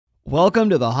Welcome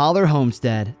to the Hollar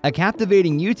Homestead, a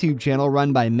captivating YouTube channel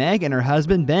run by Meg and her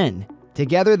husband Ben.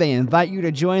 Together, they invite you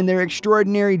to join their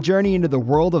extraordinary journey into the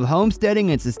world of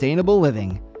homesteading and sustainable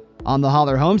living. On the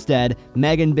Hollar Homestead,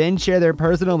 Meg and Ben share their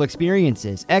personal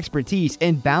experiences, expertise,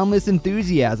 and boundless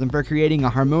enthusiasm for creating a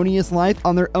harmonious life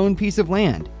on their own piece of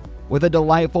land. With a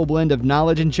delightful blend of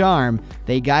knowledge and charm,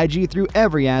 they guide you through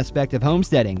every aspect of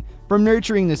homesteading, from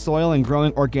nurturing the soil and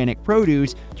growing organic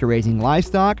produce to raising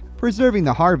livestock, preserving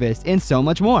the harvest, and so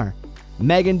much more.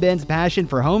 Meg and Ben's passion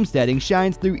for homesteading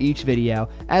shines through each video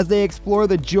as they explore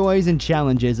the joys and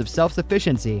challenges of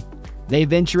self-sufficiency. They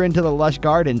venture into the lush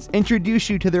gardens, introduce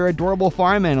you to their adorable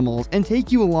farm animals, and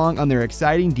take you along on their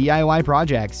exciting DIY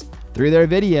projects. Through their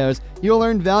videos, you'll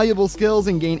learn valuable skills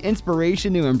and gain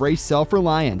inspiration to embrace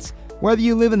self-reliance, whether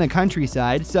you live in the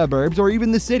countryside, suburbs, or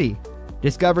even the city.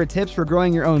 Discover tips for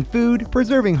growing your own food,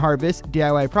 preserving harvests,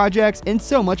 DIY projects, and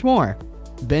so much more.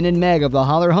 Ben and Meg of the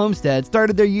Hollar Homestead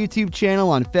started their YouTube channel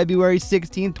on February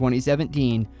 16,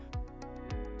 2017.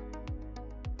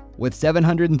 With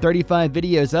 735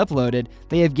 videos uploaded,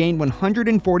 they have gained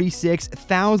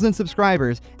 146,000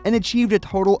 subscribers and achieved a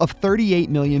total of 38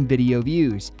 million video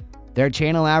views. Their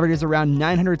channel averages around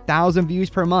 900,000 views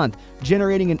per month,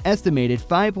 generating an estimated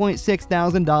 $5.6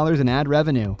 thousand in ad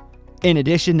revenue. In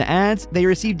addition to ads, they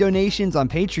receive donations on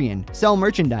Patreon, sell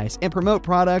merchandise, and promote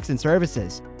products and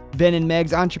services. Ben and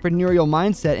Meg's entrepreneurial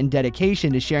mindset and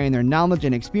dedication to sharing their knowledge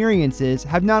and experiences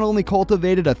have not only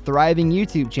cultivated a thriving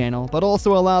YouTube channel, but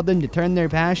also allowed them to turn their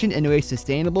passion into a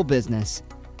sustainable business.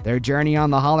 Their journey on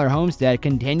the Hollar Homestead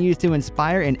continues to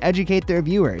inspire and educate their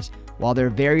viewers, while their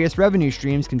various revenue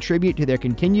streams contribute to their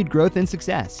continued growth and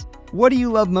success. What do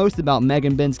you love most about Meg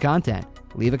and Ben's content?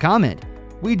 Leave a comment.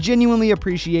 We genuinely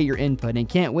appreciate your input and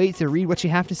can't wait to read what you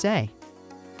have to say.